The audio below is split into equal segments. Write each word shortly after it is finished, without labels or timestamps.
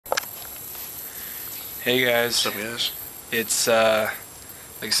Hey guys. What's up, guys? It's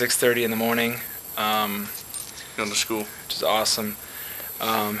like 6:30 in the morning. Going to school. Which is awesome.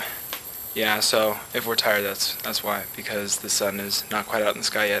 Yeah, so if we're tired, that's why, because the sun is not quite out in the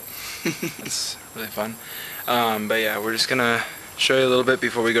sky yet. It's really fun. But yeah, we're just gonna show you a little bit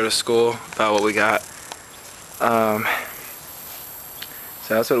before we go to school about what we got. So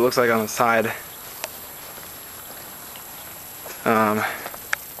that's what it looks like on the side.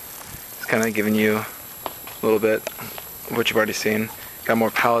 It's kind of giving you a little bit of what you've already seen. Got more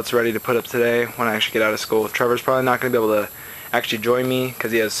pallets ready to put up today when I actually get out of school. Trevor's probably not going to be able to actually join me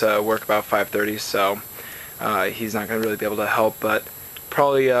because he has work about 5:30, so he's not going to really be able to help, but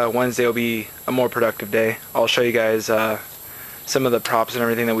probably Wednesday will be a more productive day. I'll show you guys some of the props and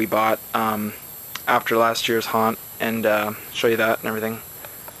everything that we bought after last year's haunt, and show you that and everything.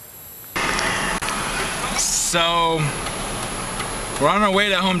 So we're on our way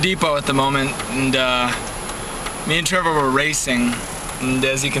to Home Depot at the moment, and me and Trevor were racing, and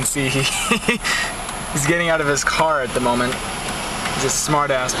as you can see, he's getting out of his car at the moment. He's a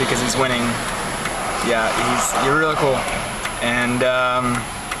smart ass because he's winning. Yeah, you're really cool. And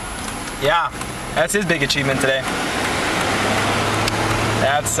yeah, that's his big achievement today.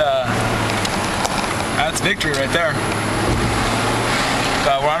 That's victory right there.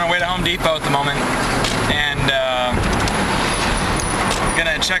 But we're on our way to Home Depot at the moment, and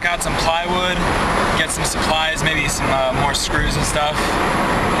gonna check out some plywood, get some supplies, maybe some more screws and stuff.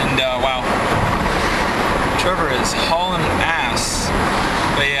 And wow, Trevor is hauling ass.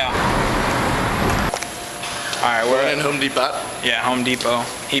 But yeah. All right, we're in Home Depot. Yeah, Home Depot.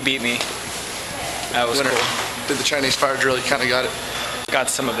 He beat me. That was cool. Did the Chinese fire drill? You kind of got it. Got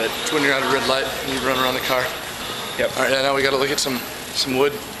some of it. It's when you're at a red light and you run around the car. Yep. All right, now we got to look at some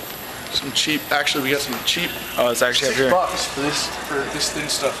wood. Some cheap, actually we got some cheap. Oh, it's actually up here. $6 for this thin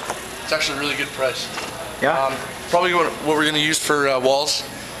stuff. It's actually a really good price. Yeah. Probably what we're gonna use for walls.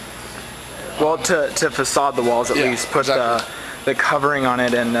 Well, to facade the walls at least. Put exactly. the covering on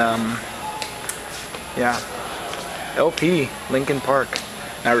it, and yeah. LP Lincoln Park.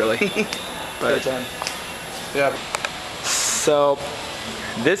 Not really. But yeah. So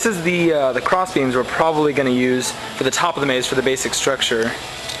this is the cross beams we're probably gonna use for the top of the maze for the basic structure.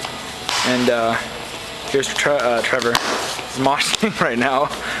 And here's Trevor. He's moshing right now.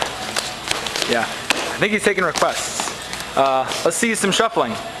 Yeah, I think he's taking requests. Let's see some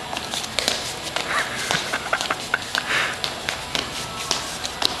shuffling.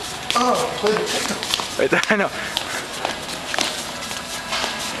 Oh, right there, I know.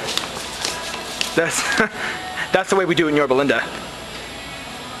 That's the way we do it in Yorba Linda.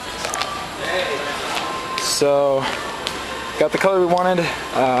 So, got the color we wanted.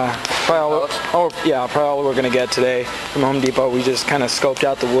 Probably all we're gonna get today from Home Depot. We just kind of scoped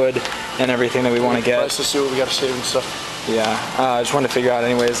out the wood and everything that we want to get. Price to see what we got to save and stuff. Yeah, I just wanted to figure out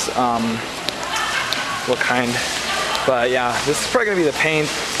anyways what kind. But yeah, this is probably gonna be the paint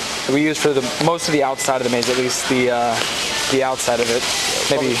that we use for most of the outside of the maze, at least the outside of it.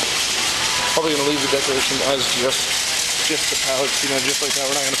 Maybe. Probably gonna leave the decoration as just the pallets, just like that.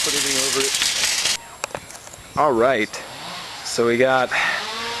 We're not gonna put anything over it. All right, so we got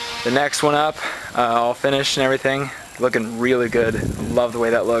the next one up, all finished and everything. Looking really good. Love the way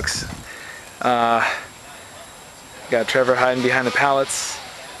that looks. Got Trevor hiding behind the pallets,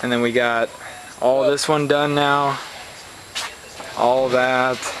 and then we got all this one done now. All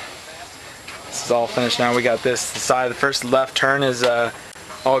that. This is all finished now. We got this. The side, the first left turn is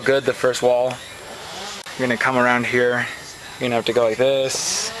all good. The first wall. You're gonna come around here. You're gonna have to go like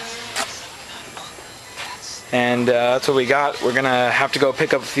this. And that's what we got. We're gonna have to go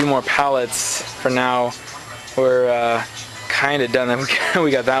pick up a few more pallets. For now, we're kind of done. We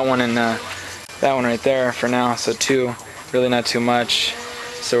got that one and that one right there for now. So two, really not too much.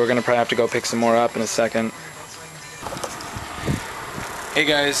 So we're gonna probably have to go pick some more up in a second. Hey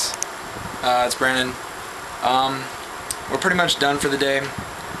guys, it's Brandon. We're pretty much done for the day.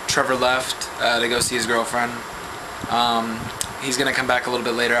 Trevor left to go see his girlfriend. He's gonna come back a little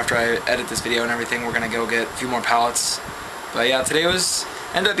bit later after I edit this video and everything. We're gonna go get a few more pallets. But yeah, today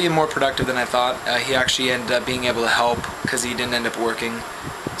ended up being more productive than I thought. He actually ended up being able to help because he didn't end up working.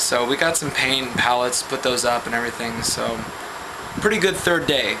 So we got some paint and pallets, put those up and everything. So pretty good third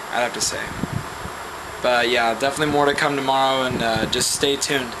day, I'd have to say. But yeah, definitely more to come tomorrow, and just stay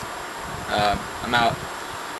tuned. I'm out.